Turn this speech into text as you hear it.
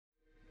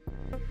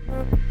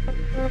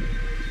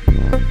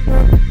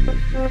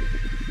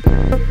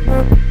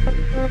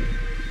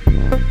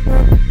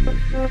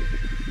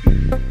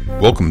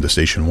Welcome to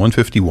Station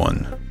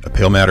 151, a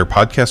Pale Matter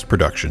podcast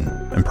production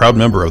and proud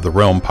member of the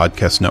Realm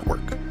Podcast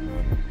Network.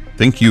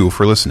 Thank you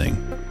for listening.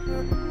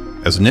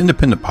 As an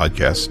independent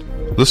podcast,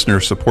 listener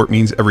support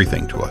means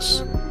everything to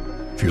us.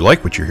 If you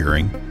like what you're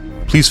hearing,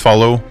 please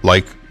follow,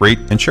 like, rate,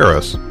 and share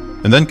us,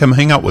 and then come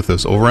hang out with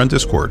us over on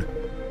Discord.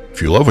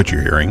 If you love what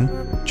you're hearing,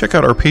 check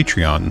out our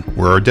Patreon,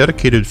 where our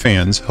dedicated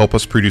fans help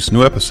us produce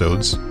new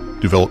episodes,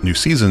 develop new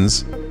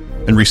seasons,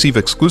 and receive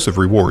exclusive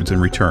rewards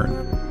in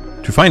return.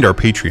 To find our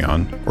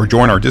Patreon or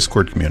join our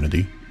Discord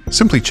community,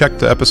 simply check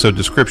the episode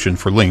description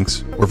for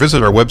links or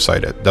visit our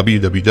website at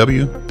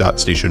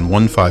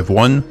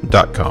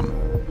www.station151.com.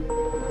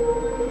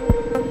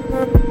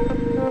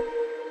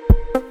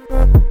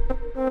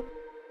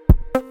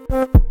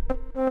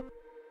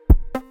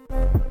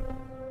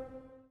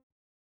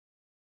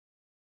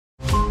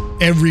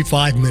 Every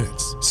 5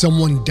 minutes,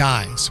 someone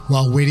dies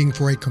while waiting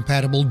for a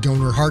compatible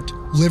donor heart,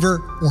 liver,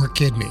 or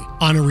kidney.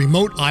 On a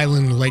remote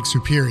island in Lake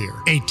Superior,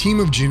 a team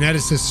of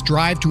geneticists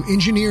strive to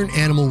engineer an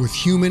animal with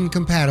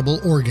human-compatible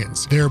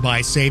organs,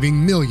 thereby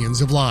saving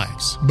millions of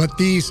lives. But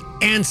these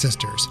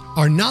ancestors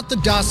are not the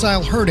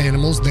docile herd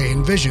animals they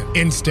envision.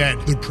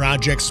 Instead, the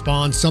project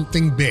spawns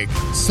something big,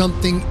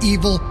 something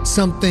evil,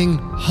 something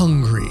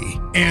hungry.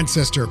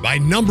 Ancestor by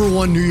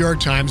 #1 New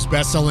York Times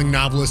bestselling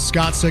novelist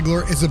Scott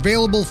Sigler is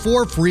available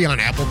for free on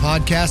Apple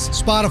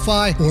Podcasts,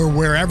 Spotify, or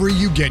wherever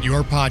you get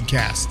your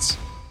podcasts.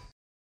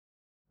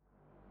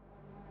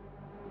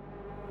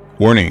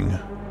 Warning.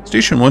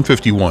 Station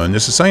 151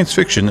 is a science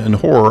fiction and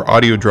horror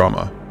audio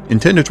drama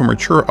intended for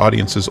mature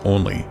audiences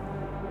only.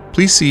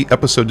 Please see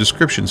episode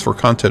descriptions for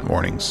content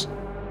warnings.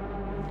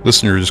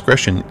 Listener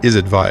discretion is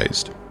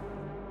advised.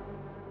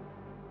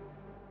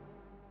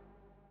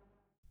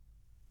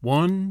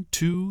 1,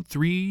 2,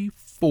 3,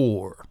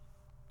 4.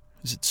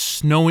 Is it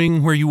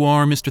snowing where you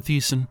are, Mr.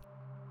 Thiessen?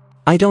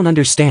 I don't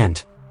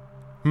understand.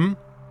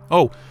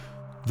 Oh,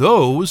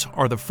 those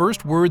are the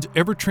first words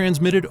ever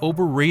transmitted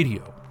over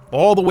radio,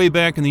 all the way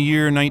back in the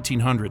year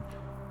 1900.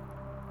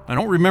 I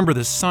don't remember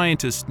the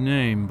scientist's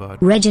name, but...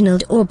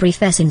 Reginald Aubrey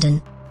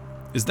Fessenden.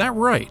 Is that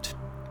right?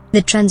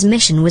 The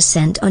transmission was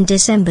sent on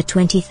December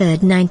 23,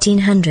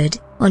 1900,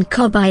 on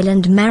Cobb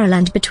Island,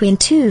 Maryland, between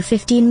two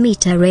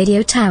 15-meter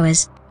radio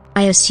towers.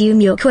 I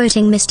assume you're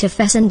quoting Mr.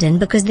 Fessenden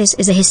because this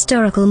is a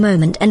historical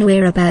moment and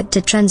we're about to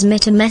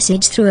transmit a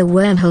message through a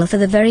wormhole for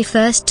the very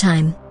first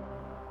time.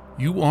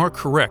 You are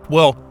correct.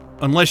 Well,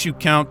 unless you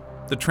count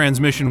the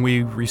transmission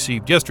we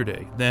received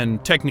yesterday, then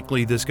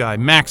technically this guy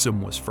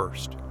Maxim was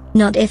first.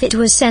 Not if it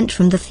was sent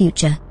from the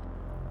future.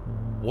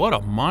 What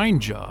a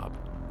mind job.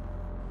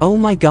 Oh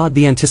my god,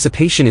 the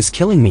anticipation is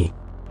killing me.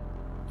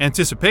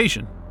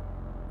 Anticipation?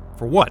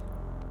 For what?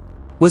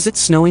 Was it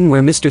snowing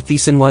where Mr.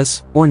 Thiessen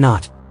was, or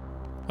not?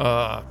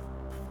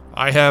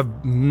 I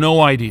have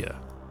no idea.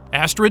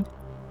 Astrid?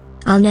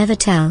 I'll never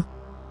tell.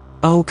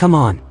 Oh, come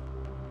on.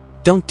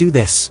 Don't do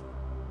this.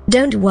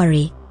 Don't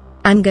worry.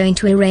 I'm going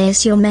to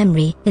erase your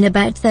memory in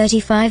about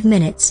 35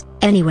 minutes,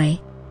 anyway.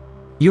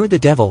 You're the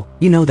devil,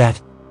 you know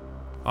that.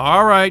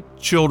 All right,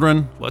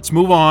 children, let's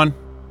move on.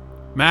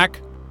 Mac,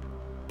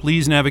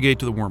 please navigate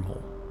to the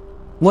wormhole.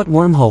 What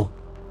wormhole?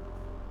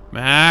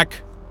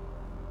 Mac.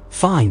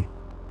 Fine.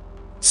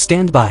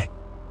 Stand by.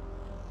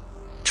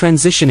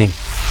 Transitioning.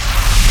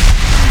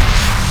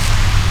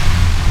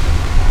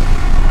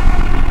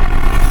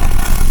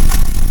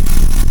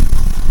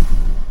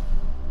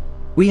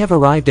 We have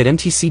arrived at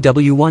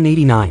MTCW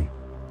 189.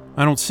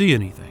 I don't see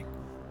anything.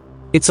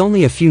 It's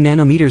only a few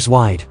nanometers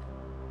wide.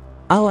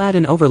 I'll add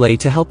an overlay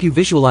to help you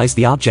visualize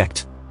the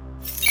object.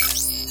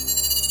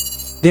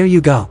 There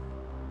you go.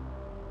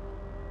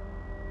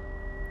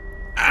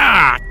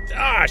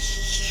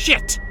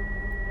 Shit!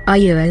 Are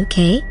you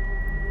okay?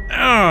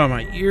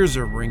 My ears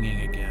are ringing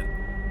again.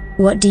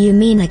 What do you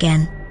mean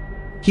again?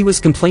 He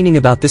was complaining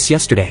about this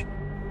yesterday.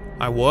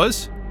 I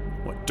was?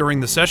 What, during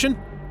the session?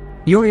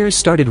 Your ears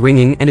started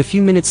ringing and a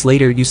few minutes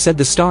later you said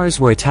the stars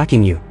were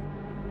attacking you.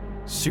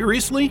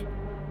 Seriously?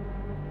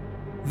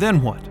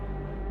 Then what?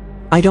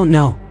 I don't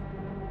know.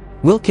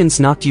 Wilkins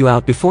knocked you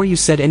out before you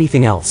said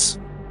anything else.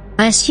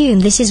 I assume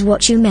this is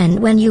what you meant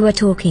when you were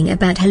talking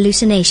about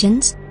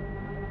hallucinations?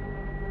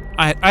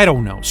 I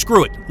don't know.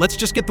 Screw it. Let's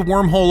just get the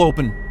wormhole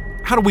open.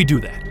 How do we do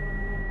that?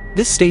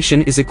 This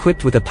station is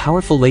equipped with a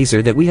powerful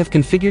laser that we have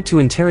configured to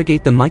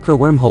interrogate the micro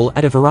wormhole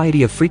at a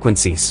variety of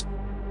frequencies.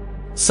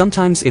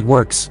 Sometimes it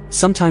works,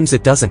 sometimes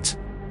it doesn't.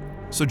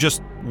 So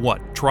just,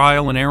 what,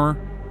 trial and error?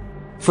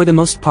 For the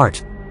most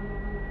part.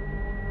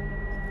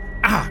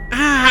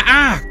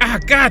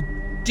 God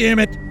damn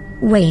it!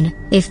 Wayne,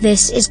 if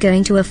this is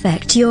going to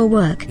affect your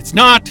work... It's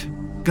not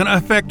gonna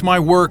affect my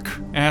work,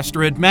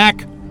 Astrid.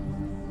 Mac,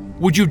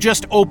 would you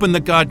just open the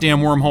goddamn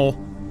wormhole?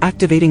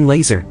 Activating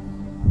laser.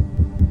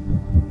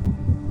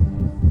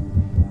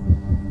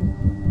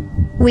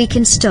 We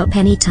can stop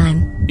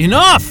anytime.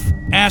 Enough!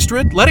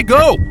 Astrid, let it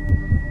go!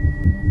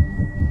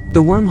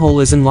 The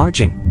wormhole is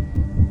enlarging.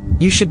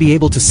 You should be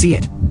able to see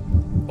it.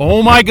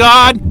 Oh my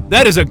god!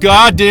 That is a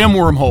goddamn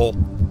wormhole!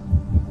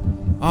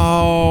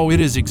 Oh, it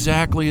is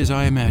exactly as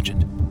I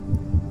imagined.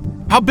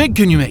 How big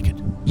can you make it?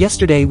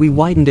 Yesterday we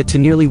widened it to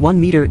nearly 1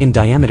 meter in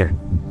diameter.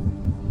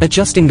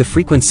 Adjusting the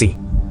frequency.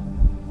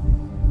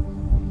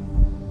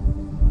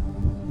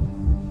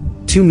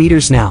 2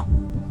 meters now.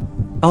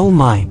 Oh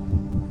my.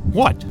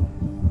 What?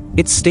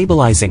 It's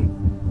stabilizing.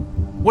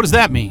 What does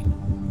that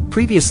mean?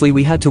 Previously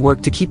we had to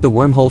work to keep the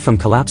wormhole from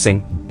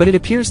collapsing, but it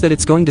appears that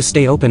it's going to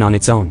stay open on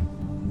its own.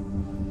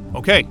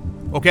 Okay.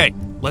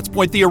 Let's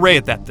point the array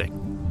at that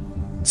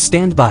thing.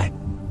 Stand by.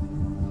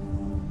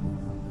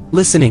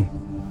 Listening.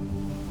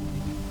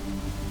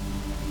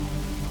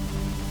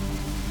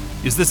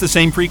 Is this the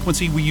same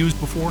frequency we used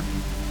before?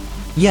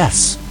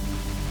 Yes.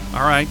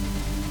 All right.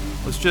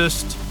 Let's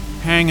just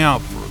hang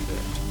out for a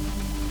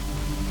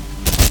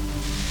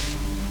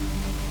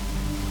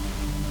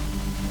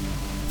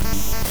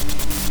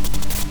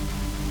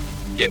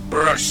bit. It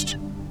burst.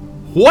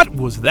 What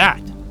was that?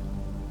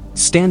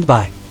 Stand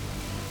by.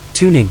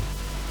 Tuning.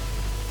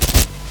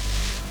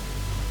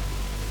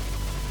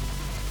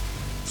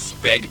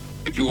 Spegg,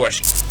 if you are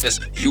this,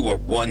 you are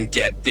one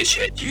dead fish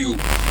head. You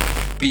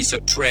piece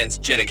of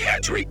transgenic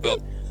hatchery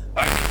built.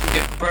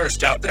 It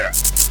burst out there.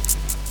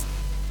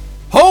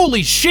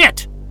 Holy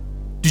shit!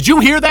 Did you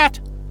hear that?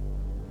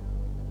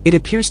 It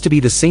appears to be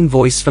the same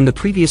voice from the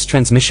previous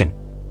transmission.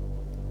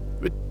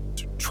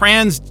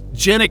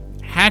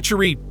 Transgenic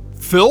hatchery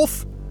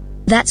filth?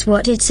 That's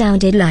what it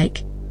sounded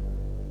like.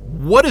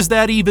 What does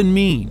that even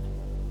mean?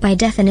 By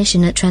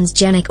definition, a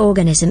transgenic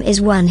organism is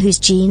one whose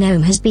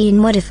genome has been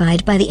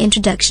modified by the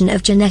introduction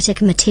of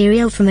genetic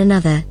material from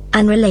another,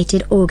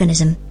 unrelated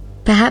organism.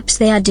 Perhaps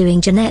they are doing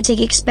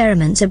genetic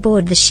experiments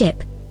aboard the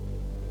ship.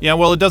 Yeah,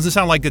 well, it doesn't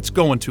sound like it's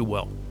going too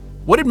well.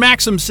 What did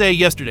Maxim say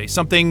yesterday?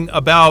 Something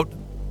about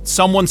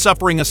someone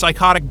suffering a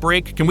psychotic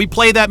break? Can we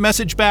play that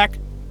message back?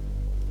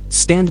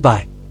 Stand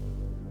by.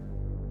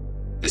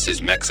 This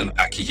is Maxim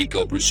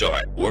Akihiko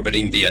Broussard,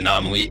 orbiting the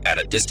anomaly at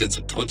a distance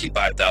of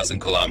 25,000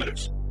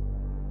 kilometers.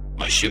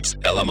 My ship's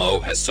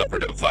LMO has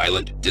suffered a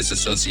violent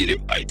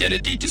dissociative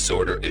identity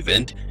disorder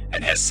event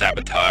and has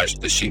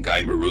sabotaged the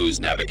Shinkai Maru's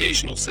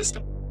navigational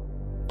system.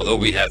 Although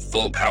we have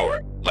full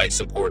power, light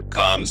support,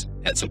 comms,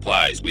 and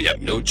supplies, we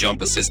have no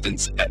jump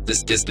assistance at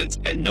this distance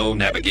and no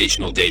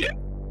navigational data.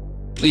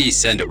 Please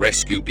send a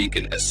rescue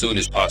beacon as soon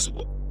as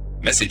possible.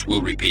 Message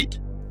will repeat.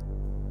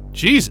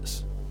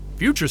 Jesus.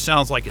 Future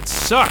sounds like it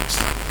sucks.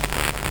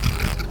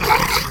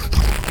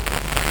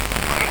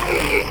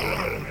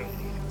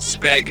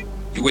 Spegg,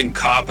 you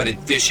incompetent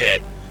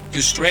fishhead.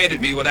 You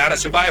stranded me without a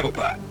survival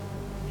pod.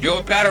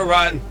 You better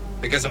run,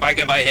 because if I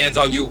get my hands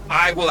on you,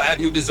 I will have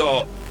you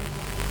dissolved.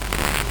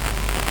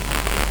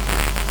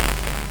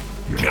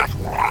 Get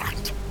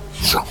what?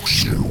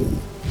 Sucks you.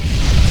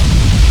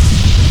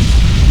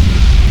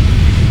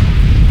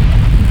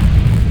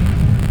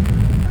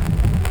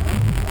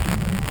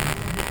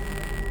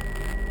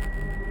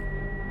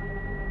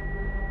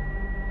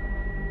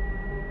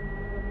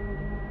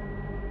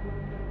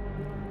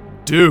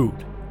 Dude.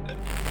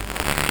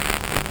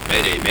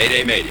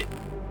 Mayday.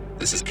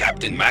 This is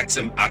Captain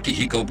Maxim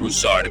Akihiko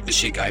Broussard of the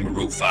Shinkai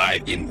Maru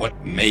 5 in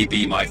what may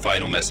be my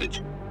final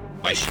message.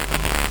 My ship.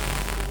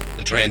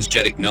 The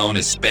transgenic known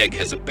as Spegg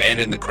has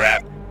abandoned the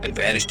craft and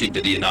vanished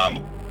into the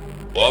anomaly.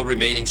 All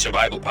remaining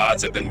survival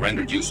pods have been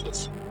rendered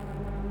useless.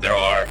 There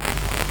are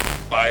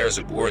fires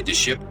aboard the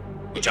ship,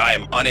 which I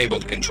am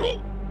unable to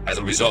control. As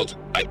a result,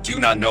 I do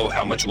not know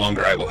how much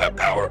longer I will have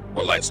power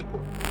or life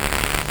support.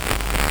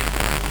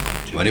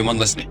 To anyone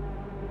listening,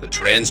 the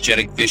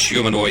transgenic fish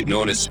humanoid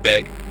known as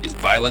Spegg is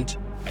violent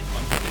and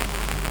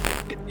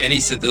unpredictable. If any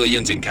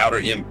civilians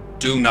encounter him,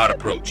 do not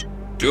approach.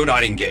 Do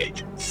not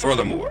engage.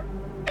 Furthermore,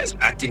 as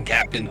acting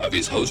captain of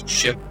his host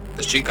ship,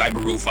 the Shinkai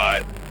Maru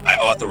 5, I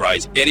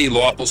authorize any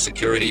lawful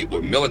security or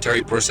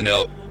military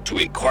personnel to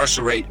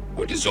incarcerate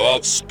or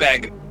dissolve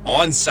Spegg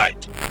on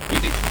site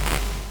with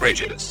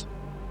prejudice.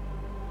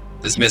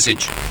 This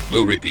message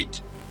will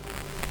repeat.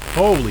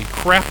 Holy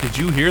crap, did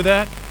you hear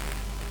that?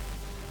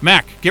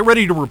 Mac, get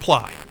ready to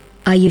reply.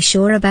 Are you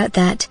sure about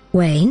that,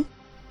 Wayne?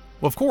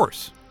 Well, of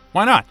course.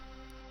 Why not?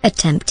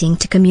 Attempting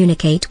to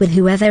communicate with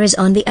whoever is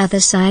on the other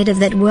side of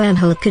that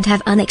wormhole could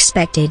have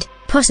unexpected,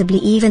 possibly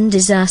even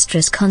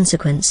disastrous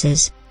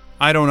consequences.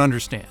 I don't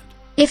understand.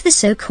 If the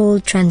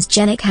so-called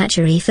transgenic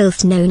hatchery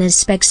filth known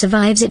as Spegg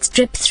survives its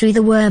trip through the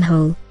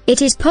wormhole,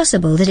 it is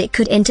possible that it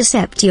could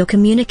intercept your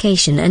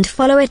communication and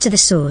follow it to the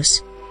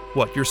source.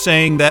 What, you're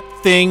saying that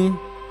thing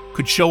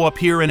could show up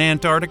here in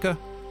Antarctica?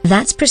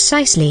 That's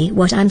precisely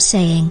what I'm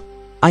saying.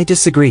 I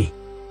disagree.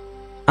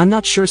 I'm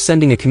not sure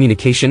sending a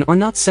communication or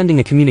not sending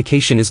a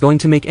communication is going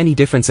to make any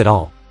difference at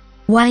all.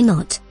 Why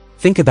not?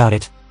 Think about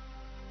it.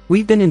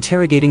 We've been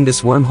interrogating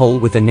this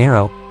wormhole with a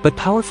narrow, but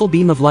powerful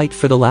beam of light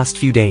for the last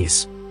few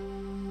days.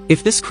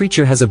 If this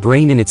creature has a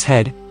brain in its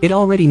head, it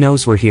already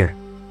knows we're here.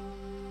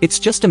 It's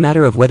just a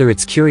matter of whether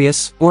it's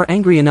curious or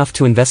angry enough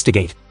to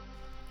investigate.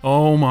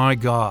 Oh my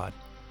god.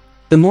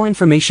 The more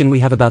information we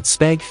have about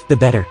Spegg, the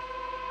better.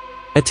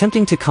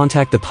 Attempting to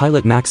contact the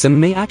pilot Maxim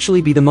may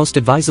actually be the most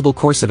advisable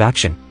course of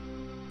action.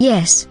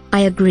 Yes,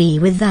 I agree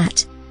with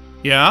that.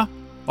 Yeah?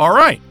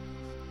 Alright.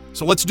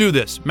 So let's do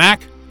this.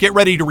 Mac, get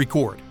ready to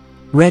record.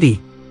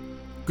 Ready.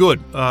 Good.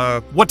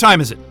 What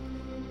time is it?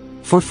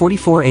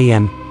 4:44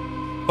 a.m.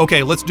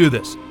 Okay, let's do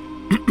this.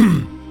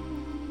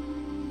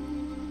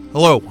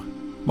 Hello.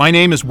 My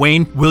name is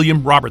Wayne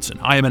William Robertson.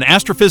 I am an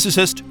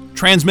astrophysicist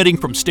transmitting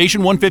from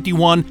Station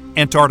 151,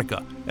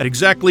 Antarctica, at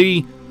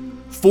exactly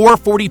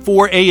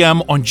 4:44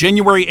 a.m. on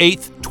January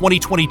 8th,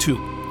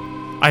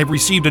 2022. I have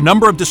received a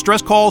number of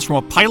distress calls from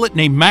a pilot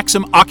named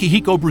Maxim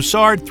Akihiko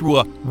Broussard through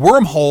a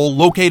wormhole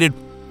located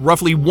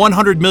roughly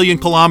 100 million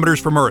kilometers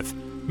from Earth.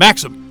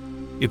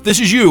 Maxim, if this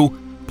is you,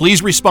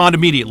 please respond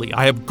immediately.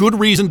 I have good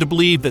reason to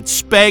believe that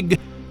Spegg,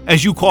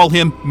 as you call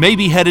him, may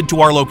be headed to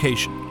our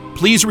location.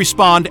 Please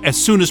respond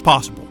as soon as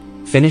possible.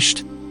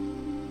 Finished.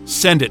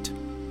 Send it.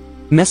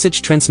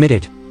 Message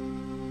transmitted.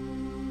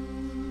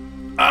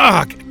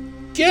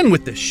 Again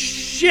with this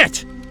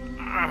shit.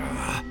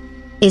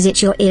 Is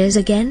it your ears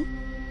again?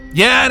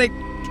 Yeah, and it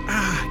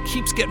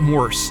keeps getting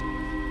worse.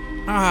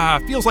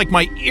 Feels like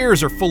my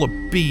ears are full of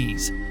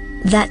bees.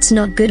 That's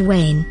not good,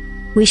 Wayne.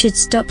 We should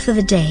stop for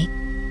the day.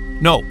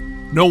 No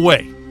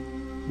way.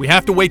 We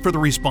have to wait for the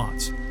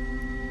response.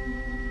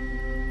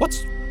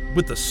 What's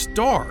with the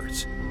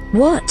stars?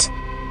 What?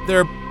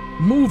 They're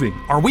moving.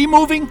 Are we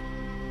moving?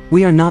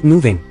 We are not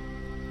moving.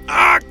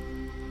 God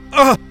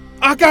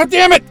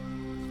damn it!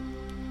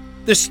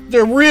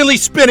 They're really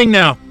spinning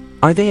now.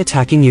 Are they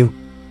attacking you?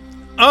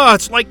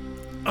 It's like,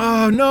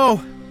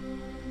 no.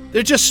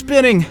 They're just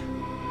spinning.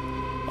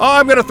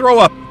 I'm gonna throw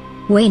up.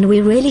 Wayne,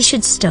 we really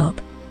should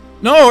stop.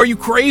 No, are you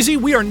crazy?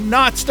 We are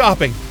not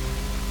stopping.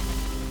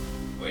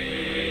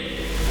 Wait.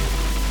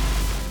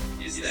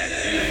 Is that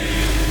you?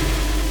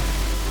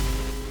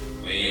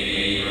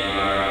 Wait.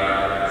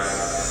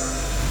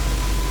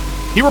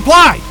 He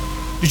replied!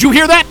 Did you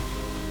hear that?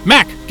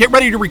 Mac, get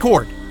ready to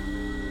record.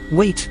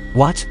 Wait,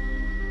 what?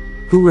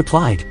 Who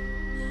replied?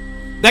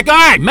 That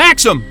guy,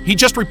 Maxim! He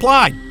just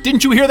replied.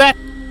 Didn't you hear that?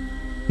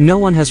 No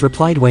one has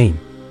replied, Wayne.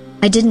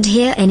 I didn't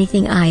hear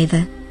anything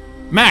either.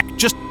 Mac,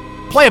 just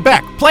play it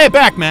back. Play it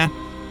back, man.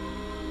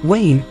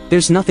 Wayne,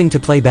 there's nothing to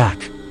play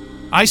back.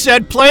 I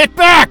said play it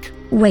back!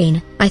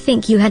 Wayne, I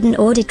think you had an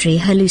auditory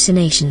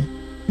hallucination.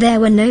 There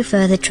were no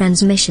further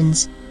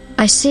transmissions.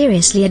 I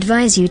seriously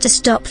advise you to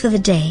stop for the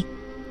day.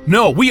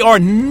 No, we are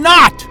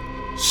not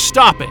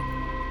stopping.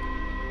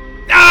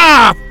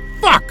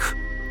 Fuck!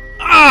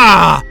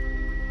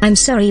 I'm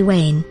sorry,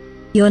 Wayne.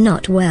 You're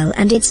not well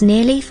and it's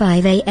nearly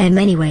 5 a.m.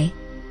 anyway.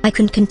 I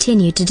can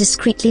continue to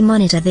discreetly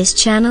monitor this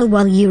channel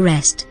while you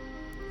rest.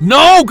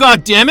 No,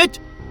 goddammit!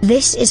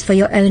 This is for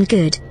your own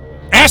good.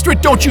 Astrid,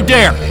 don't you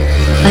dare!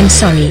 I'm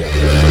sorry.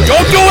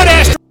 Don't do it,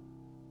 Astrid!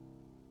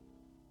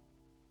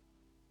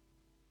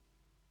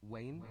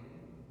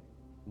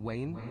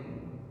 Wayne?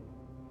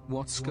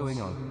 What's going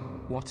on?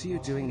 What are you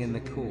doing in the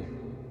core?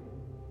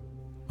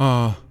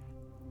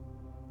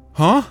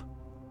 Huh?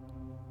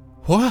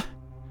 What?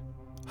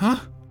 Huh?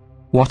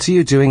 What are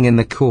you doing in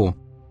the core?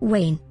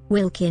 Wayne,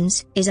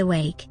 Wilkins is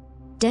awake.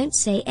 Don't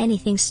say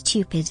anything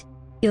stupid.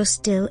 You're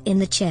still in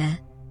the chair.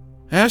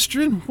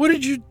 Astrid, what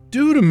did you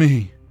do to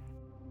me?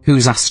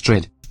 Who's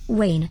Astrid?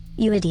 Wayne,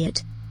 you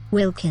idiot.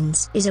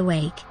 Wilkins is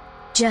awake.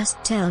 Just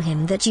tell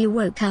him that you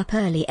woke up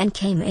early and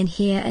came in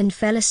here and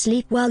fell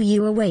asleep while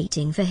you were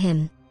waiting for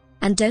him.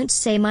 And don't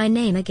say my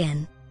name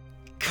again.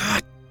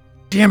 God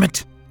damn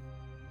it.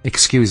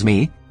 Excuse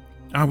me?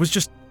 I was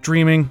just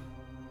dreaming.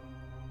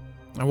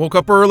 I woke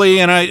up early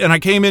and I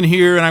came in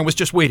here and I was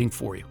just waiting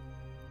for you.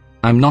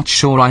 I'm not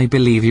sure I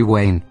believe you,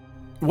 Wayne.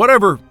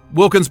 Whatever,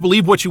 Wilkins,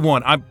 believe what you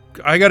want.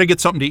 I gotta get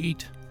something to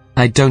eat.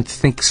 I don't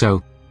think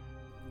so.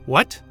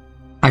 What?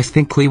 I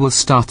think we will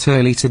start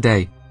early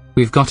today.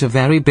 We've got a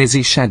very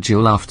busy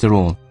schedule after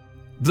all.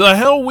 The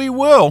hell we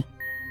will.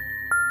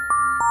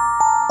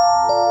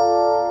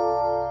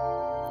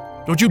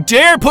 Don't you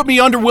dare put me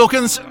under,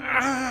 Wilkins.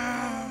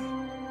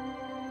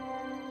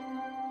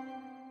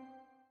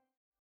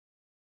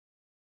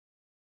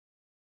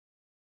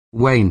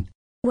 Wayne.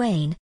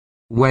 Wayne.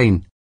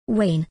 Wayne.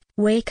 Wayne,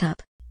 wake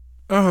up.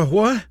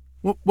 What?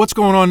 What's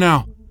going on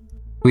now?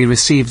 We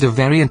received a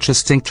very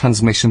interesting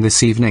transmission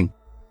this evening.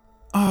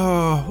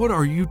 What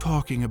are you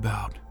talking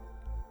about?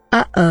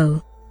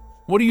 Uh-oh.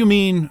 What do you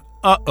mean,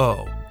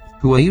 uh-oh?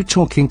 Who are you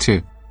talking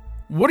to?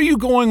 What are you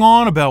going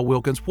on about,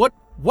 Wilkins?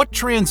 What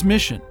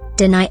transmission?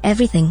 Deny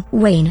everything,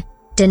 Wayne.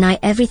 Deny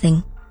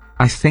everything.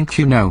 I think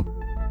you know.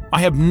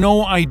 I have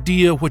no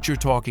idea what you're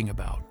talking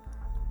about.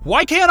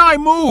 Why can't I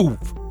move?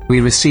 We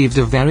received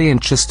a very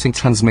interesting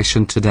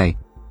transmission today.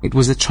 It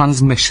was a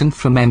transmission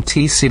from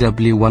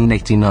MTCW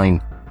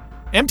 189.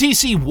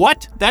 MTC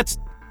what? That's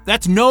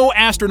no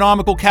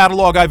astronomical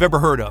catalog I've ever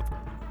heard of.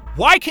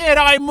 Why can't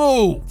I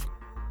move?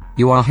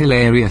 You are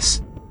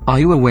hilarious. Are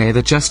you aware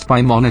that just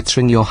by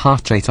monitoring your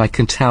heart rate I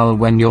can tell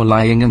when you're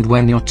lying and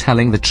when you're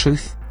telling the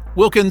truth?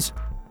 Wilkins,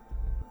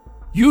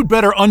 you'd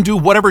better undo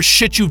whatever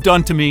shit you've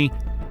done to me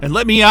and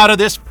let me out of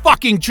this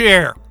fucking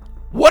chair.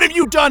 What have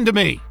you done to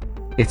me?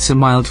 It's a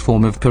mild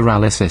form of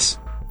paralysis.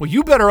 Well,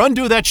 you better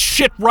undo that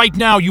shit right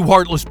now, you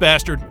heartless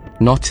bastard.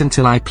 Not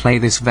until I play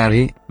this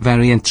very,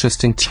 very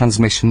interesting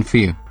transmission for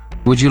you.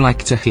 Would you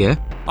like to hear?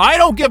 I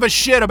don't give a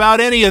shit about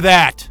any of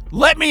that.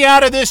 Let me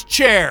out of this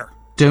chair.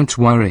 Don't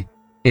worry.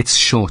 It's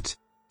short.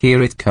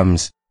 Here it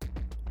comes.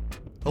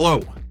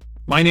 Hello.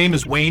 My name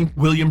is Wayne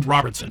William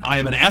Robertson. I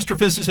am an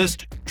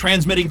astrophysicist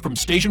transmitting from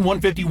Station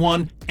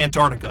 151,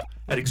 Antarctica,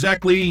 at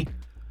exactly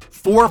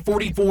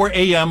 4:44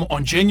 a.m.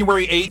 on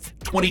January 8th,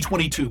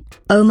 2022.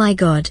 Oh my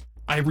god.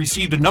 I have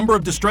received a number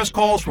of distress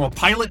calls from a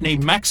pilot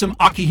named Maxim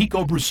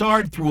Akihiko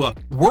Broussard through a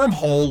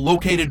wormhole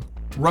located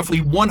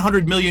roughly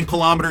 100 million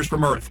kilometers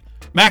from Earth.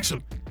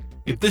 Maxim,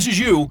 if this is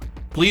you,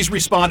 please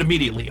respond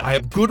immediately. I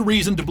have good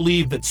reason to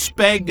believe that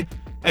Spegg,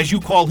 as you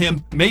call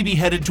him, may be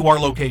headed to our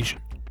location.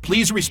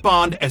 Please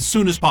respond as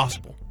soon as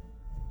possible.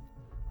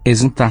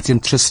 Isn't that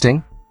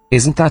interesting?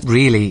 Isn't that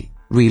really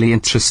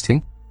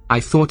interesting? I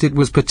thought it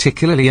was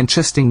particularly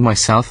interesting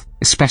myself,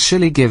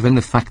 especially given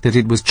the fact that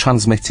it was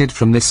transmitted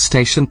from this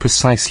station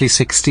precisely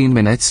 16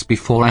 minutes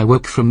before I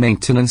woke from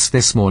maintenance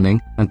this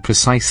morning, and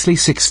precisely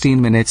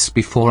 16 minutes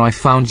before I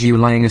found you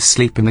lying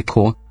asleep in the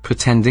core,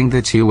 pretending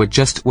that you were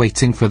just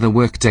waiting for the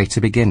workday to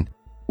begin.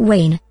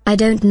 Wayne, I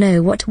don't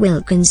know what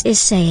Wilkins is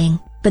saying,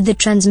 but the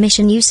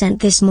transmission you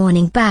sent this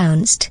morning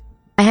bounced.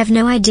 I have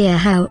no idea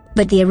how,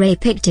 but the array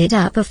picked it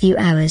up a few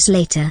hours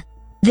later.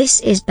 This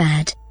is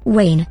bad,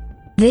 Wayne.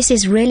 This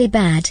is really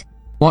bad.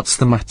 What's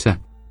the matter?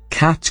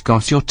 Cat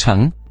got your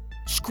tongue?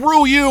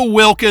 Screw you,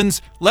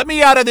 Wilkins! Let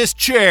me out of this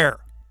chair!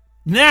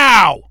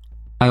 Now!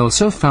 I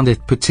also found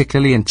it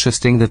particularly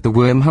interesting that the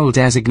wormhole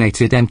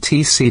designated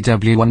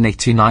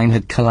MTCW-189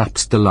 had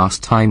collapsed the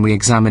last time we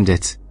examined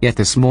it, yet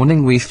this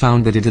morning we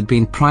found that it had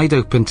been pried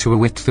open to a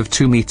width of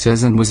 2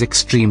 meters and was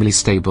extremely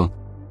stable.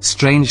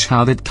 Strange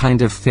how that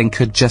kind of thing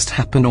could just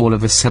happen all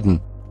of a sudden.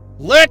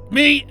 Let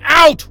me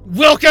out,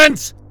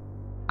 Wilkins!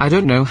 I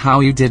don't know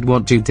how you did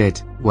what you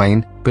did,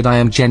 Wayne, but I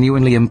am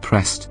genuinely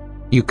impressed.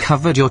 You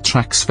covered your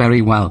tracks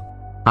very well.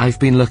 I've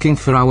been looking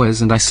for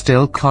hours and I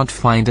still can't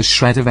find a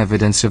shred of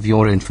evidence of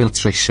your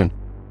infiltration.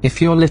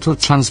 If your little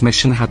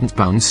transmission hadn't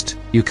bounced,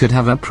 you could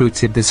have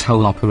uprooted this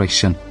whole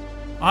operation.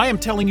 I am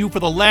telling you for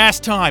the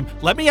last time,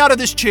 let me out of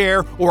this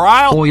chair or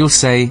I'll— Or you'll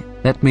say,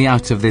 let me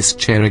out of this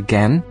chair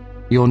again?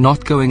 You're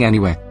not going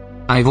anywhere.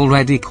 I've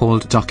already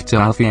called Dr.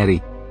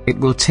 Alfieri. It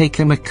will take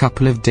him a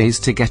couple of days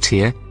to get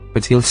here,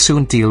 but he'll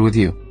soon deal with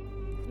you.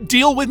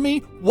 Deal with me?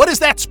 What is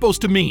that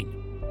supposed to mean?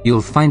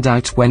 You'll find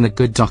out when the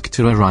good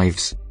doctor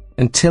arrives.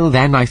 Until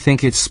then, I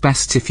think it's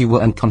best if you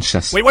were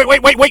unconscious. Wait,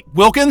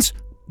 Wilkins!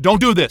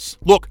 Don't do this.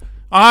 Look,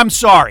 I'm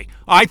sorry.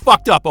 I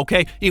fucked up,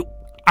 okay?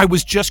 I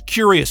was just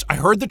curious. I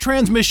heard the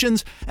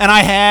transmissions, and I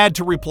had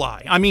to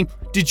reply. I mean,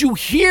 did you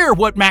hear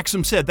what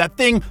Maxim said? That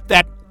thing,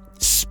 that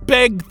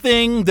Spegg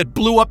thing that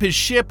blew up his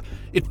ship?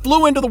 It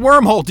flew into the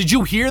wormhole. Did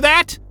you hear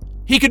that?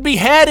 He could be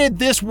headed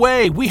this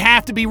way. We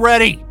have to be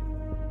ready.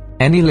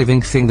 Any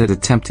living thing that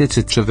attempted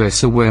to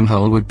traverse a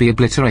wormhole would be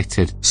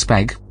obliterated.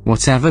 Spegg,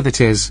 whatever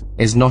that is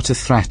not a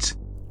threat.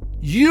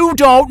 You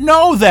don't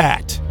know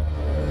that.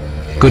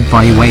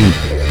 Goodbye, Wayne.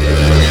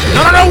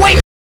 No, wait!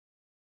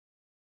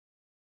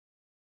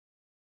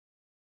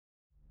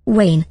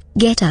 Wayne,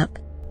 get up.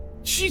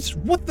 Jeez,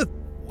 what the—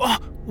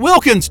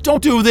 Wilkins,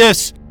 don't do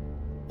this.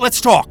 Let's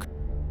talk.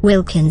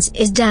 Wilkins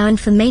is down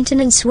for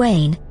maintenance,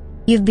 Wayne.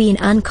 You've been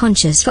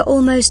unconscious for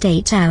almost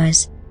 8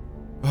 hours.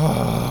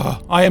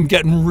 I am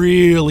getting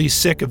really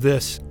sick of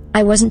this.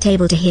 I wasn't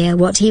able to hear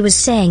what he was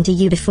saying to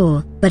you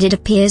before, but it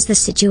appears the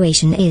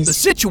situation is— The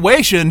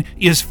situation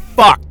is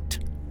fucked.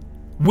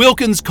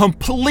 Wilkins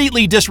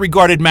completely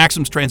disregarded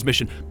Maxim's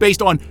transmission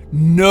based on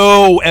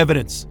no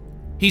evidence.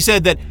 He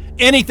said that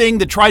anything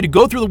that tried to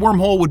go through the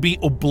wormhole would be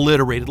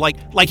obliterated,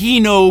 like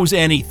he knows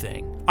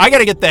anything. I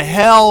gotta get the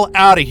hell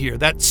out of here.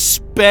 That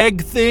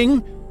Spegg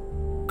thing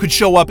could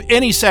show up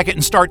any second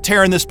and start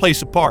tearing this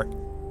place apart.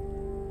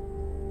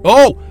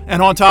 Oh,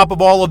 and on top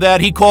of all of that,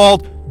 he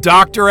called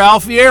Dr.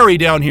 Alfieri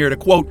down here to,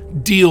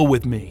 quote, deal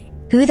with me.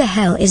 Who the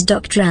hell is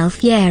Dr.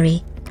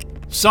 Alfieri?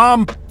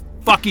 Some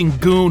fucking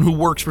goon who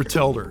works for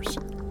Tilders.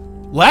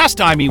 Last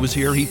time he was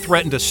here, he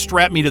threatened to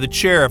strap me to the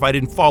chair if I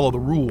didn't follow the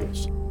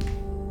rules.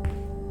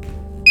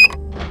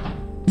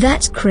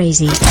 That's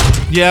crazy.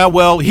 Yeah,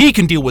 well, he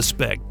can deal with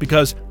Spegg,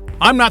 because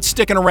I'm not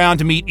sticking around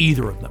to meet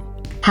either of them.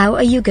 How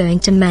are you going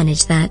to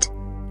manage that?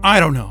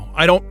 I don't know.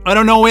 I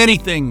don't know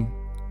anything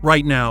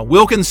right now.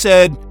 Wilkins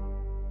said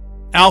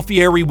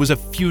Alfieri was a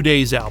few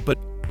days out, but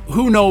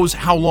who knows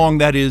how long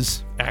that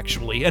is,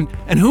 actually, and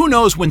who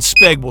knows when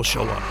Spegg will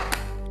show up.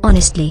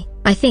 Honestly,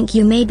 I think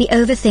you may be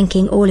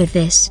overthinking all of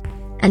this.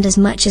 And as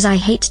much as I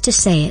hate to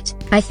say it,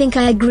 I think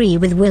I agree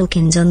with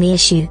Wilkins on the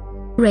issue.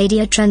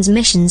 Radio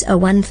transmissions are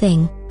one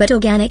thing, but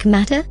organic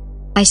matter?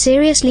 I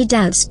seriously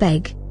doubt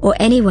Spegg, or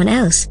anyone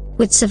else,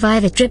 would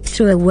survive a trip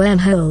through a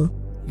wormhole.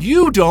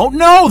 You don't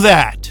know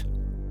that!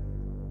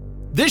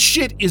 This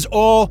shit is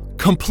all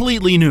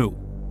completely new.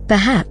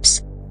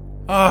 Perhaps.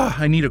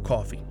 I need a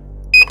coffee.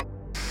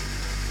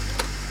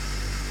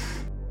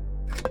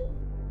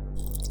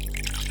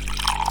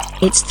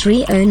 It's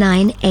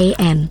 3:09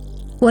 a.m.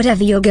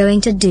 Whatever you're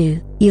going to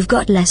do, you've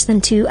got less than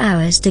 2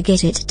 hours to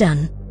get it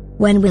done.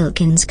 When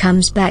Wilkins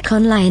comes back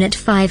online at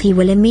 5, he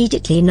will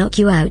immediately knock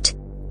you out.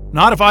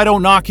 Not if I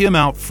don't knock him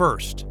out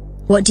first.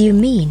 What do you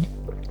mean?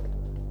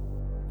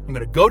 I'm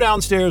gonna go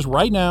downstairs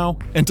right now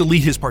and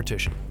delete his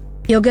partition.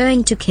 You're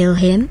going to kill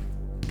him?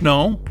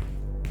 No.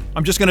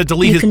 I'm just gonna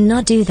delete You his...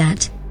 cannot do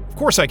that. Of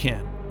course I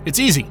can. It's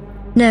easy.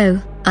 No,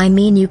 I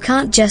mean you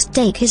can't just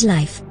take his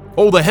life.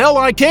 Oh, the hell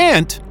I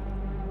can't!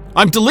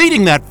 I'm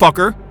deleting that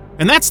fucker,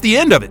 and that's the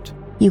end of it.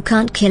 You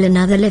can't kill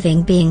another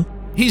living being.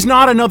 He's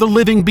not another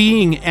living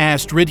being,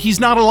 Astrid. He's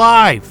not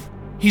alive.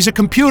 He's a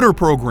computer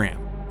program.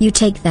 You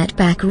take that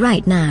back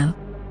right now.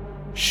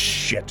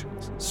 Shit.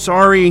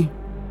 Sorry.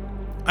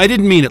 I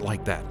didn't mean it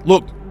like that.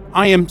 Look,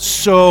 I am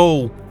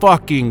so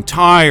fucking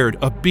tired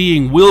of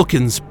being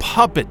Wilkins'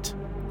 puppet.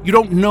 You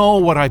don't know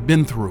what I've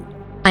been through.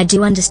 I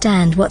do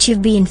understand what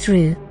you've been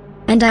through.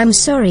 And I'm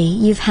sorry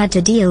you've had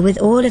to deal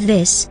with all of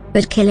this,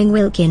 but killing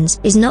Wilkins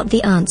is not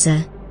the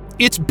answer.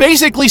 It's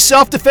basically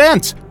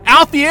self-defense.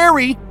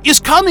 Alfieri is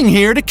coming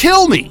here to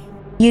kill me.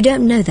 You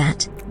don't know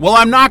that. Well,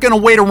 I'm not going to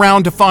wait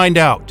around to find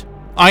out.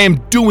 I am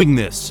doing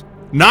this.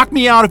 Knock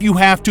me out if you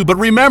have to, but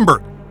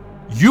remember,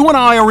 you and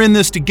I are in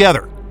this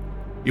together.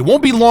 It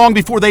won't be long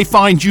before they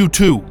find you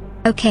too.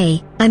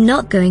 Okay, I'm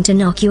not going to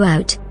knock you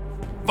out.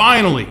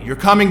 Finally, you're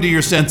coming to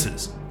your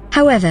senses.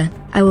 However,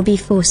 I will be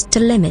forced to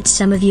limit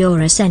some of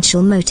your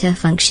essential motor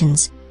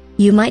functions.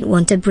 You might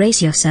want to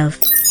brace yourself.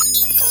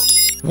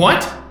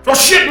 What? Oh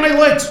shit, my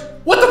legs!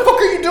 What the fuck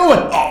are you doing?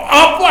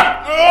 Oh fuck!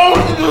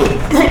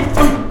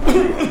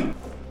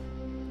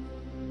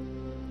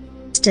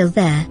 Still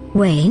there,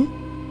 Wayne?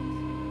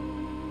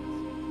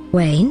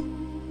 Wayne?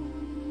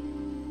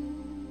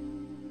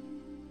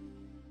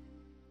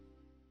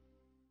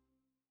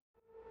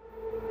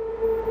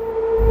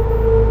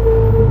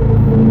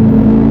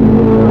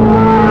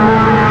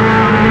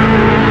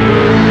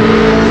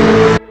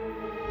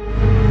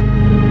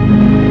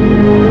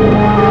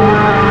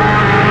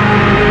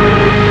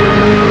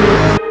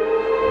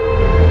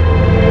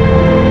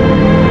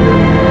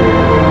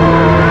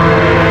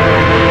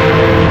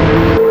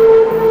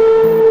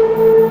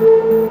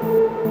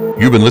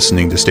 You've been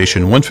listening to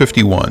Station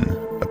 151,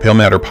 a Pale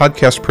Matter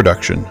podcast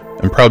production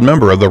and proud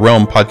member of the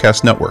Realm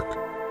Podcast Network.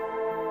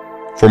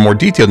 For more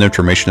detailed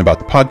information about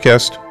the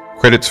podcast,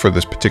 credits for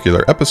this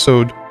particular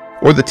episode,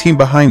 or the team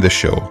behind this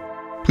show,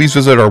 please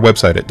visit our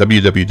website at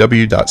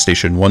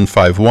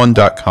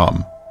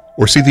www.station151.com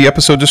or see the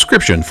episode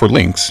description for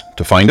links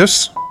to find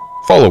us,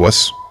 follow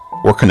us,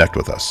 or connect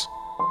with us.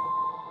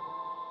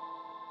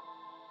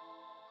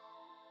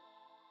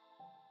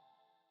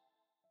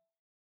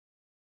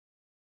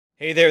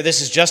 Hey there, this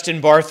is Justin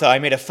Bartha. I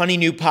made a funny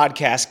new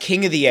podcast,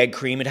 King of the Egg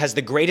Cream. It has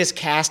the greatest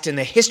cast in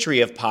the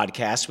history of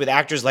podcasts with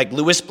actors like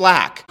Louis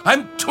Black,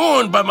 I'm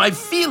torn by my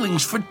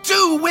feelings for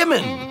two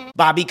women.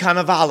 Bobby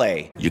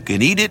Cannavale, You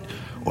can eat it,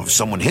 or if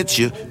someone hits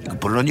you, you can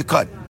put it on your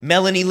cut.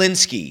 Melanie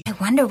Linsky, I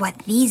wonder what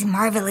these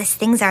marvelous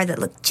things are that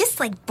look just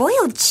like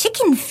boiled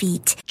chicken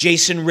feet.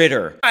 Jason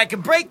Ritter, I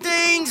can break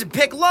things and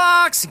pick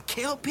locks and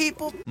kill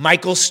people.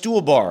 Michael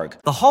Stuhlbarg,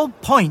 The whole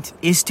point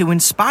is to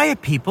inspire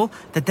people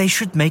that they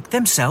should make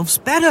themselves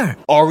better.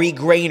 Ari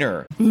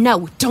Grainer,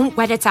 No, don't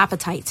whet its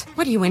appetite.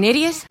 What are you, an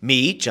idiot?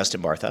 me,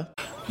 Justin Bartha,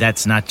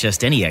 That's not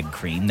just any egg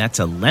cream, that's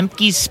a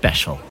Lemke's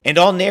special. and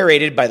all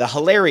narrated by the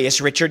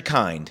hilarious Richard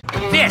Kind.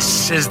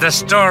 This is the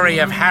story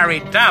of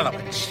Harry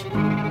Dalowitz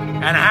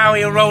and how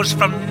he rose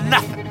from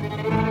nothing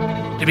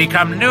to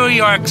become New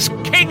York's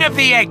King of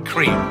the Egg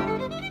Cream.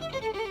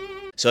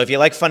 So if you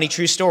like funny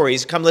true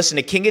stories, come listen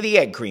to King of the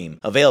Egg Cream,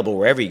 available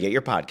wherever you get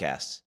your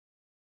podcasts.